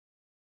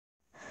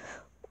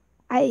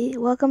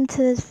Welcome to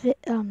this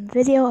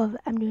video of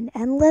I'm doing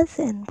Endless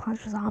and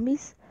Plants vs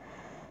Zombies,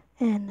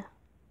 and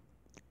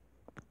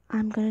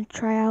I'm gonna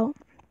try out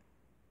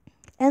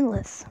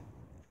Endless.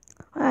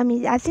 I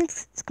think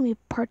it's gonna be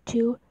part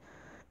 2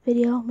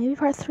 video, maybe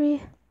part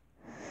 3.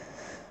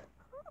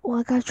 Well,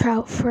 I gotta try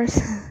out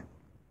first,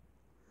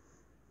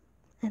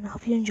 and I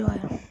hope you enjoy.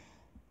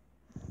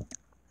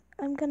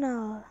 I want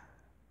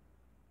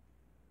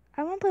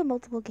to play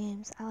multiple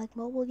games. I like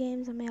mobile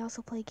games. I may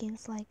also play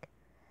games like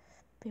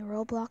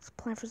Roblox,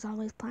 Plants vs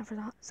Zombies, Plants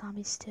vs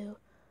Zombies 2,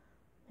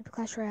 maybe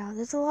Clash Royale.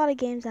 There's a lot of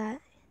games that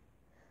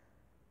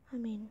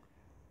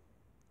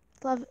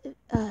love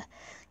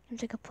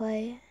games I could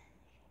play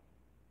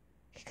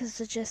because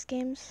they're just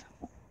games.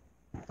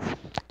 I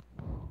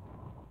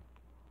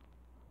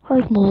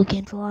like mobile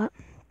games a lot.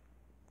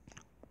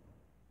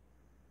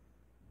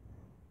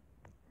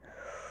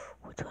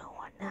 What do I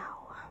want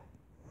now?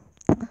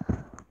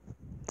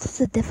 This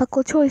is a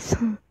difficult choice.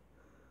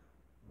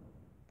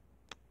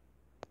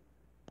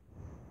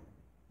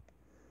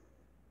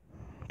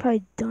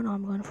 Probably don't know what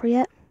I'm going for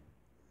yet.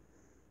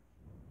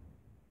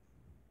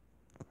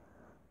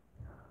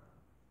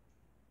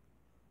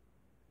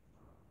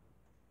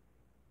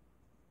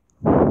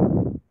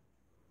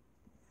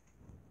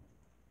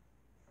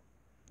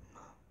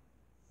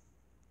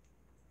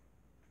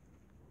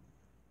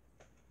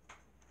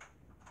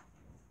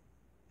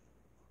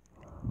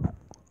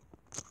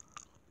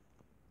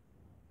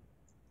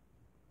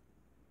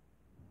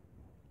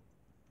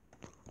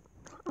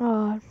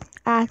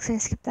 I accidentally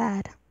skipped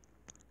that. I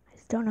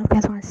just don't know if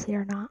you guys want to see it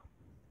or not.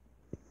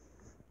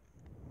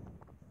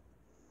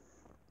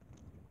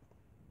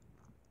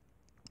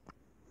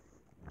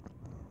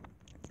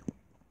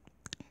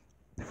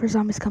 For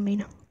zombies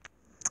coming.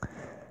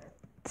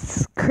 This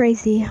is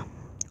crazy.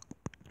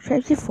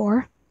 Strategy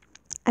 4.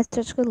 I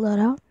started good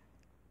loadout,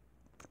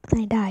 but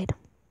then I died.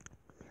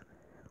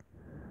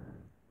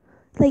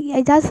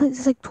 I died to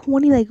there's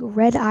 20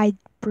 red-eyed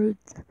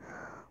brutes.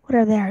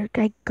 Whatever they are,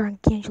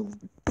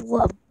 gargantuan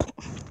blood.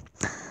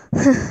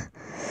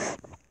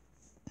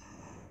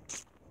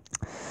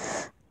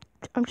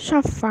 I'm just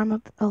trying to farm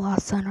up a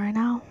lost sun right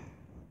now.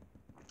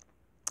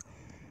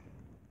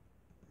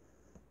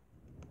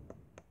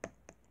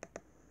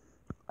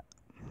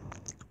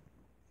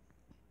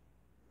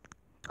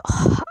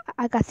 Oh,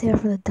 I got saved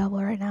for the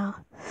double right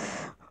now.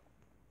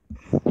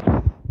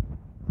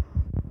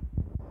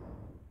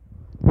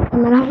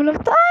 I'm not having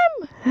enough time.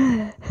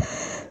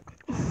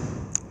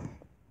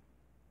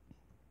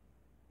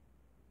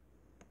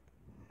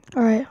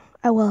 Alright,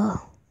 I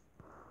will.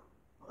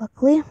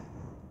 Luckily.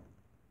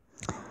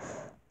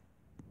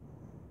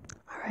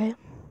 Alright.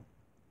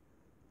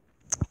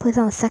 Place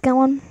on the second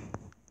one.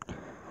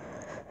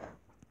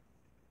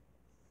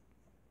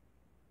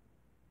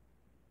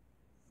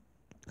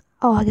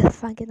 Oh, I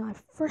guess I get my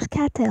first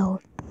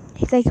cattail.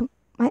 He's I think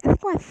my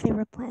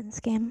favorite plant in this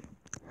game.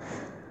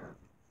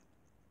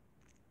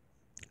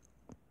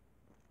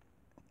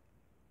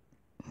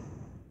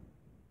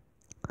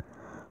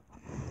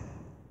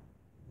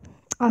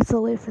 I'll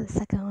also wait for the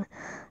second one.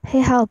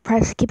 Hey, how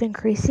prices keep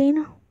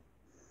increasing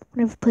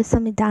whenever you put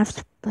something down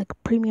for a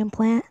premium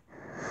plant.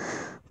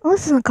 Well,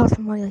 this doesn't cost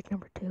money like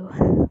number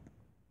 2.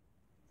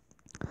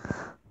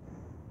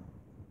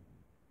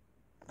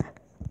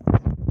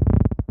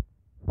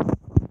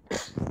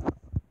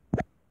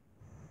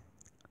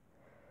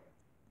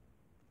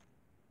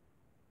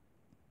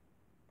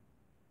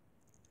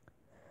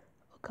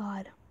 Oh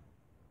God.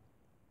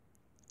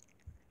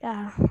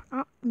 Yeah.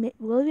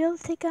 Will we be able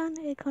to take on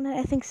Akonet?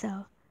 I think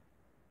so.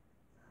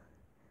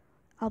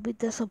 I'll be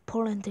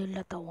disappointed to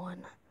let the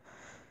one.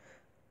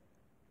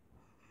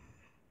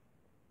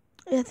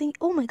 I think.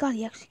 Oh my God,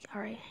 he actually.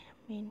 Alright.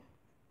 He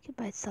could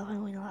by itself. I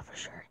don't know that for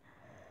sure.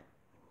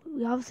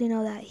 We obviously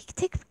know that he can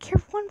take care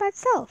of one by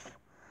itself.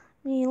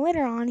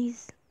 Later on, he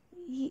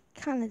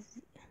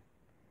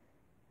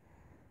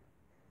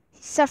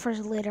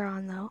suffers later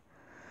on though.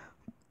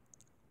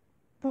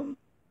 But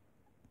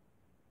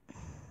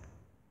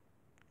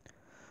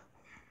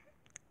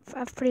I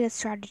have pretty good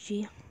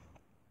strategy.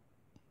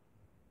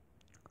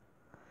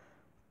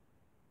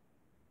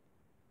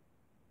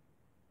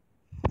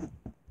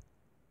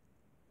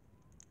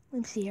 Let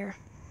me see here.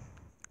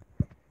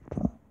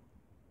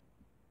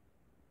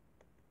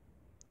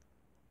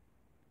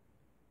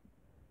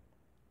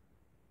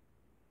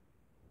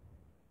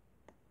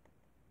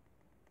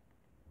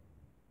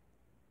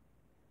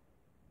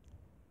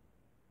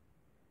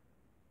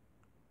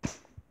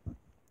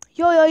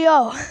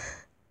 Yo.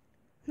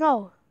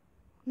 No.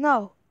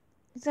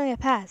 He's gonna get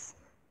past.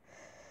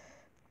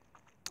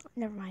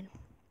 Never mind.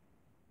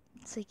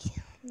 It's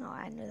no,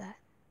 I knew that.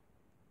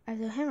 I have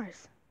the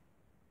hammers.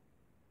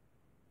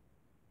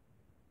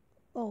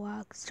 Oh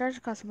wow, stars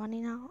cost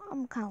money now.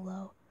 I'm kind of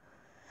low.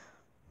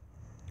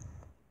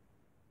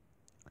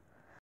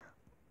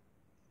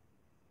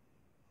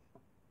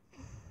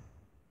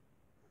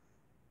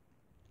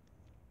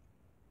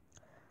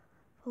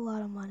 A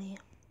lot of money.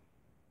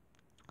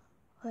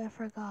 Oh, I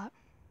forgot.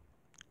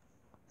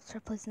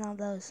 Start placing all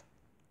those.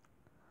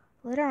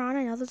 Later on,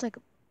 I know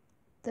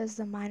there's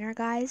the miner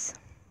guys.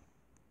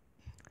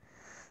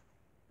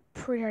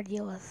 Pretty hard to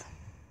deal with.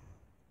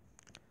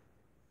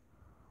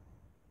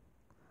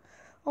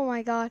 Oh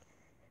my god.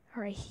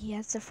 Alright, he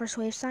has the first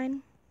wave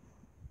sign.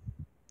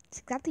 It's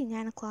exactly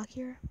 9 o'clock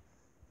here.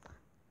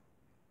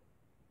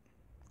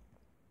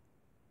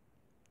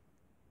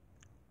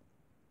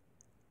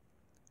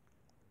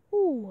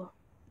 Ooh.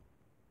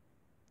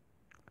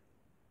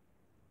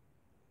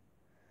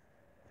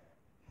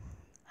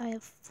 I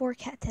have 4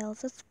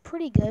 cattails. That's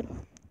pretty good.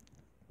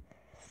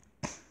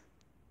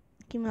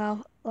 Keep me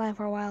alive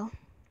for a while.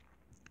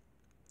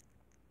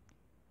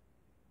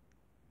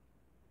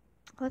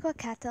 I like how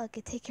cattail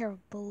could take care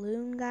of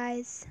balloon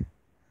guys,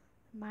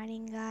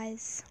 mining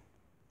guys.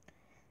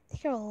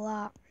 Take care of a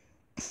lot.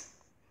 It's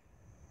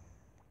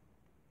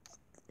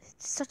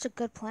such a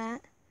good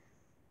plant.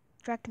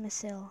 Direct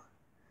missile.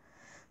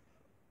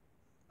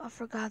 I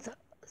forgot to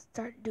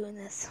start doing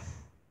this.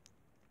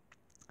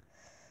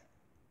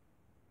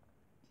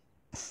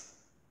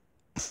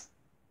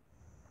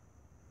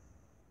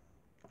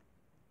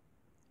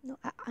 No,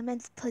 I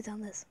meant to place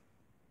on this.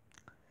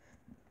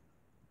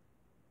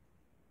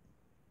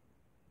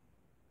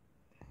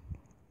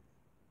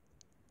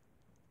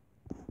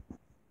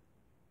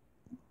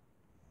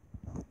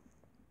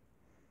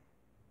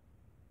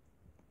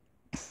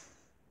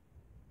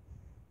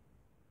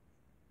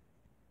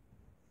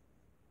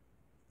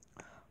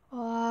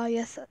 Oh,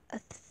 yes, a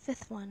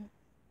 5th one.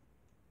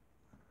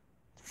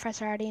 Fresh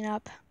starting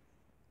up.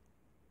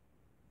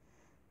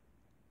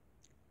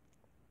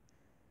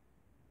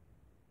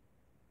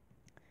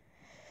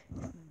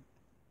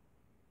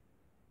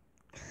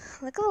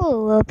 Like a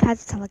little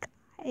pads to like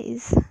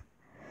eyes.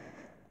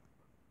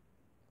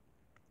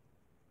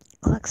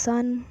 Collect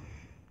sun.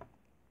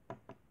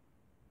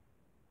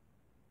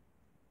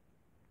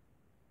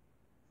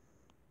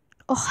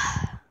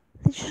 Oh,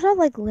 they should have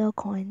like little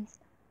coins.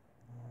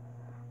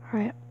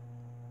 Alright.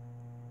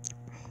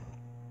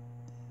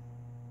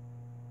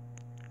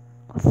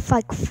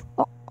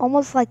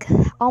 Almost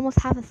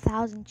half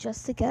 1,000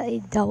 just to get a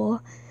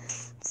double.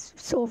 It's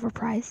so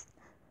overpriced.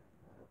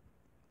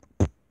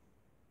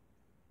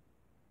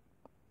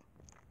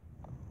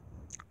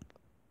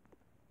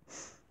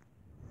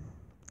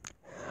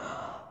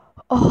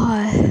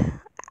 Oh.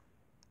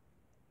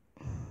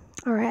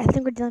 Alright, I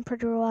think we're dealing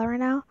pretty well right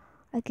now.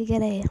 I could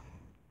get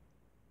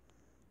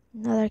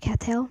another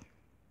cattail.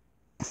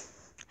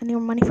 I need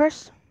more money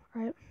first.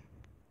 Alright.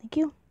 Thank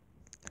you.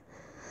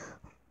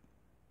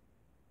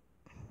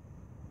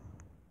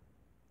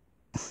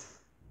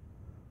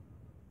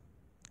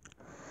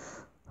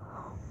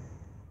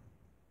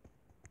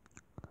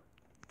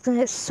 It's gonna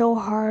get so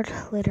hard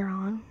later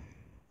on.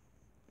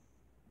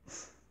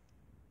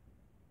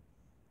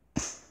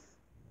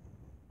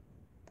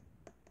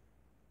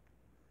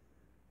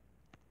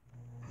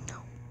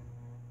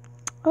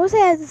 I would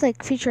say it's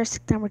like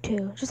futuristic number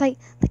 2. Just like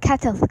the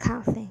cattail's the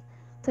kind of thing.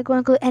 It's like going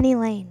to go any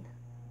lane.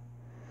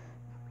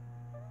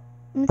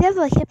 I mean, they have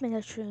like hypno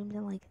shrooms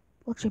and like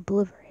luxury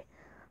blueberry.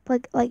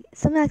 But like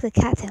something like the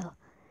cattail.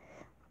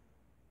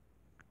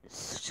 It's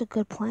such a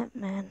good plant,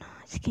 man.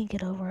 I just can't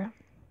get over it.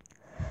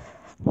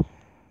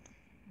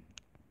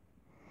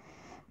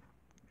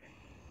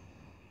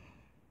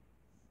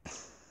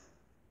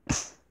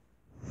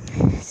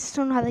 I just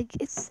don't know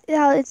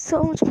how it's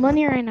so much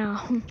money right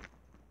now.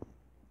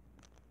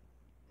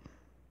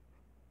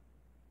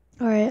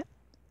 Alright.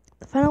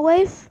 The final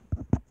wave.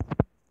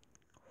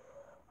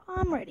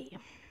 I'm ready.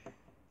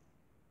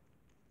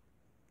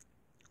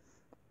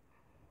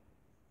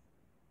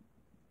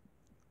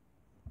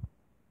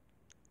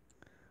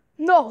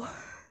 No!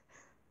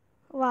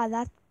 Wow,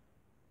 that's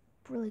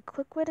a really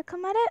quick way to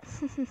come at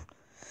it.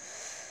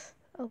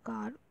 Oh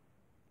god.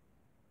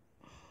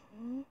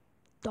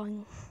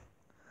 Done.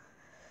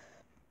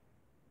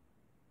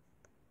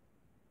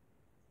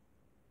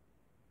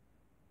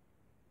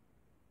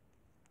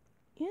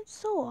 It's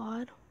so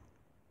odd.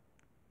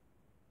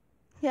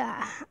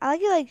 Yeah, I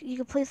like it like you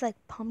could place like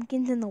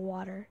pumpkins in the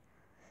water.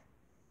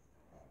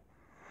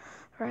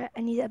 Right,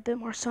 I need a bit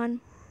more sun.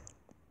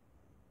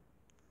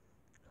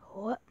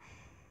 What?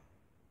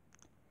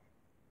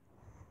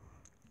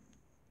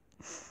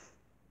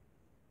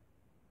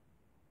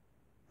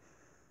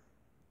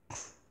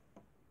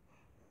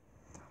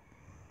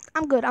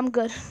 I'm good, I'm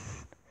good.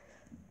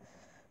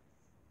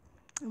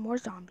 And more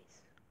zombies.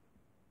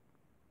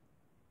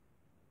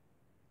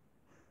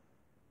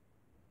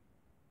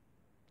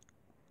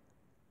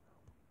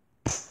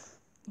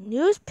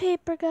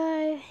 Newspaper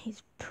guy,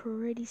 he's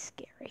pretty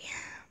scary.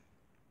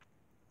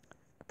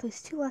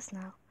 Place 2 less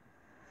now.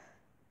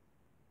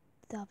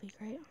 That'll be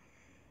great.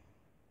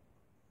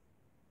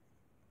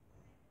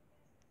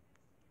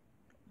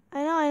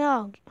 I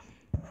know.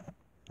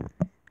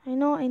 I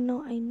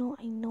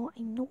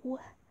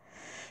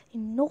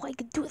know I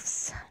can do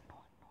this.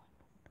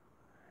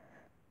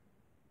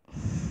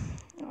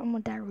 I'm gonna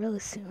die really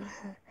soon.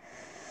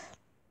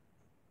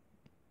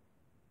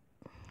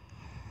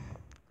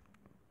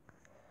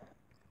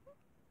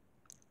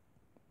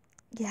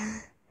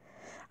 Yeah.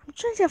 I'm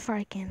trying to see how far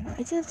I can. I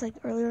did this like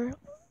earlier,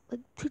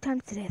 like 2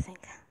 times today, I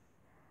think.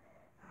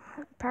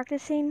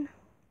 Practicing.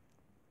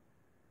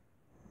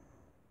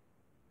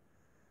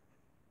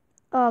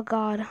 Oh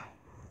god.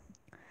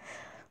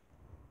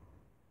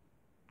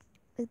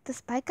 Like the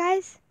spike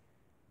guys,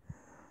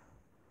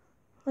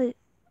 like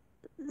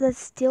the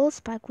steel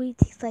spike weed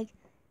takes like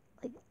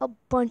a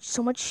bunch,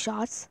 so much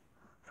shots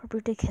for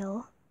Brute to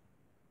kill.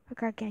 Or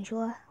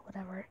Gargantula,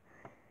 whatever.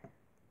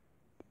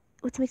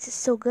 Which makes it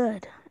so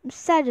good. I'm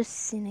sad just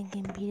seeing a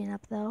game beaten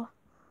up though.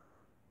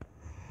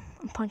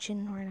 I'm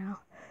punching right now.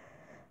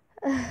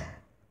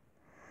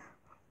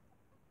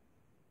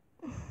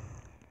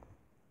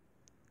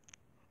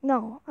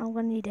 No, I'm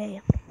gonna need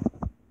a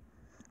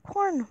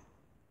corn.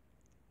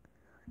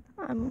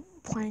 I'm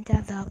planning to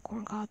have the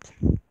corn cobs.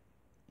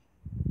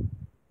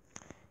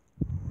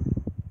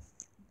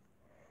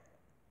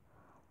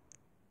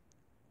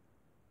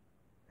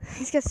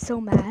 He gets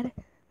so mad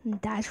and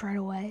dies right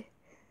away.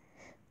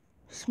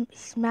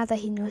 He's mad that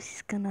he knows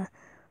he's gonna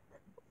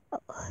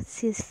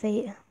see his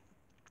fate.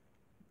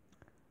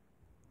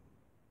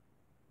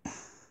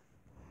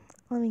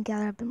 Let me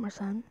gather a bit more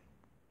sun.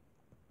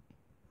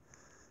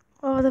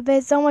 Oh, the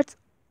base so much.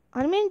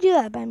 I didn't mean to do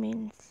that, but I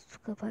mean, it's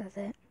good play with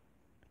it.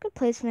 Good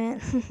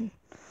placement.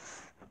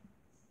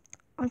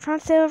 I'm trying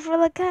to save it for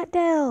the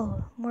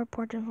cattail. More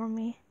important for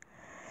me.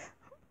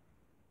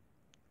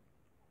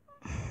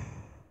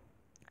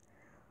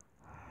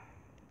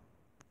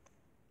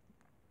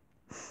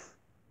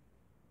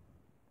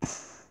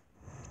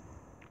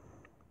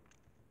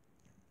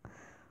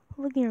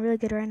 Looking really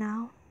good right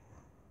now.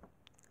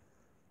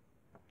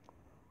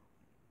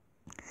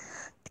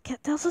 The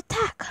cattail's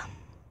attack.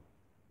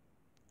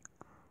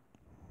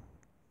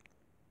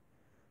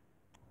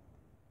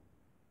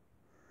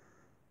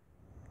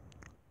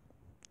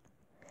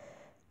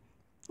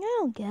 I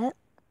don't get.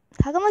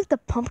 How come like the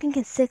pumpkin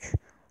can stick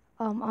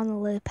on the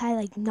lily pad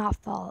like not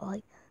fall?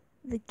 Like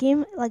the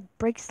game like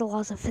breaks the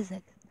laws of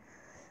physics.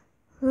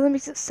 That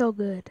makes it so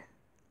good.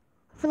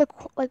 For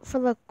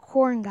the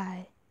corn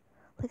guy.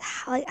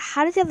 Like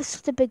how does he have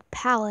such a big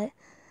palette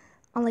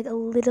on like a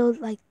little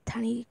like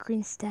tiny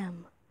green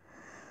stem?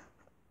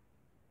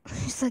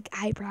 Just like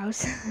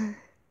eyebrows.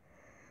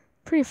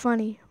 Pretty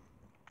funny.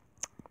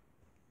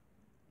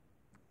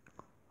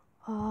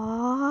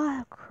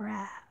 Oh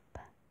crap.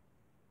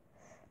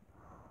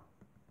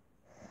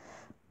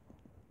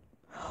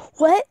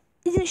 What?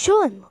 It didn't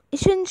show him. It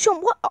shouldn't show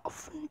him. What? Oh,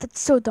 that's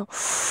so dumb.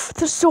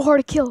 That's so hard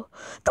to kill.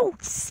 No,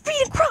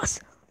 speed across.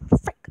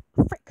 Frick.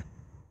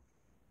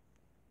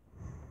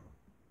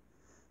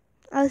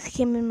 I just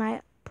came in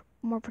my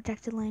more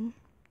protected lane.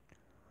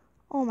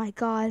 Oh my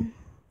god.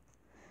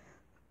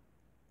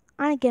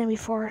 I didn't get him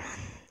before.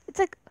 It's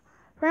like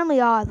randomly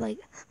odd. Like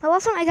my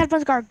last one, I got a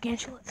bunch of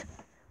gargantulas.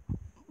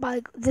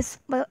 But like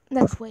my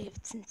next wave,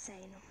 it's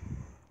insane.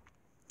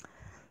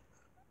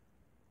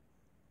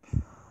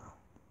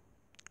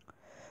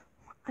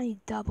 I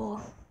need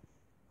double.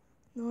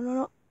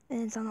 No.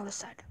 And it's on the other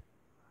side.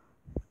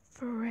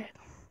 Frick.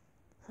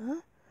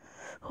 Huh?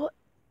 What?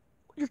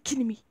 You're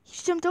kidding me.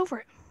 He jumped over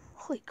it.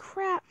 Holy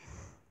crap.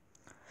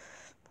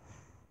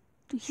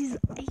 Dude, he's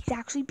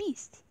actually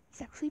beast.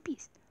 He's actually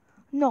beast.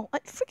 No,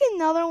 freaking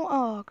another one.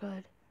 Oh,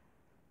 good.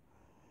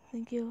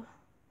 Thank you.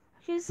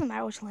 Actually, it doesn't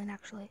matter which lane,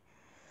 actually.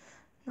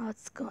 No,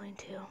 it's going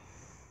to.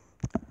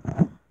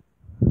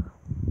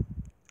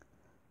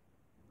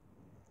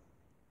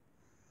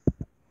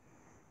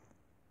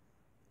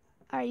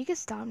 Alright, you can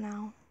stop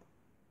now.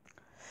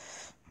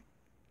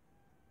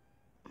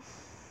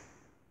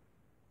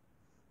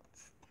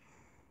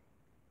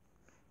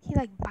 He,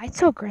 like, bites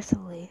so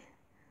aggressively.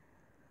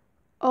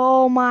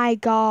 Oh my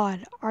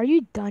god. Are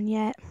you done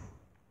yet?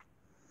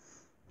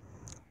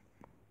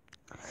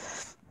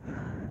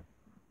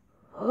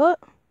 Oh.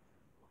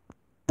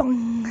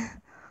 Dong.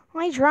 Oh,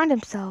 he drowned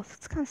himself.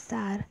 It's kind of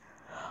sad.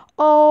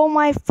 Oh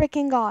my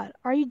freaking god.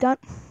 Are you done?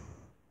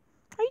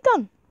 Are you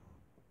done?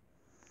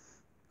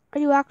 Are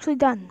you actually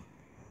done?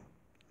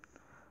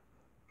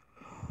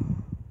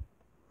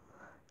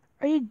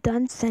 Are you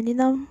done sending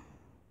them?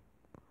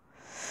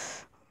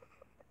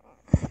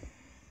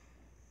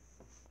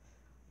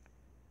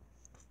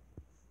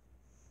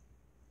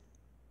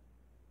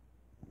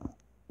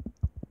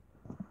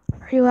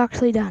 Are you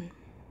actually done?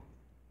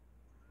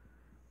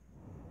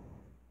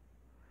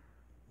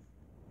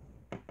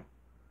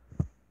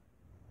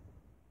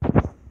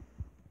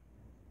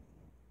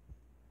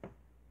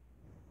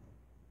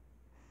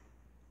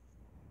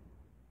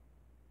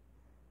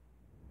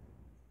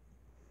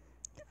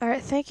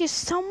 Alright, thank you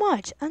so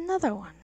much. Another one.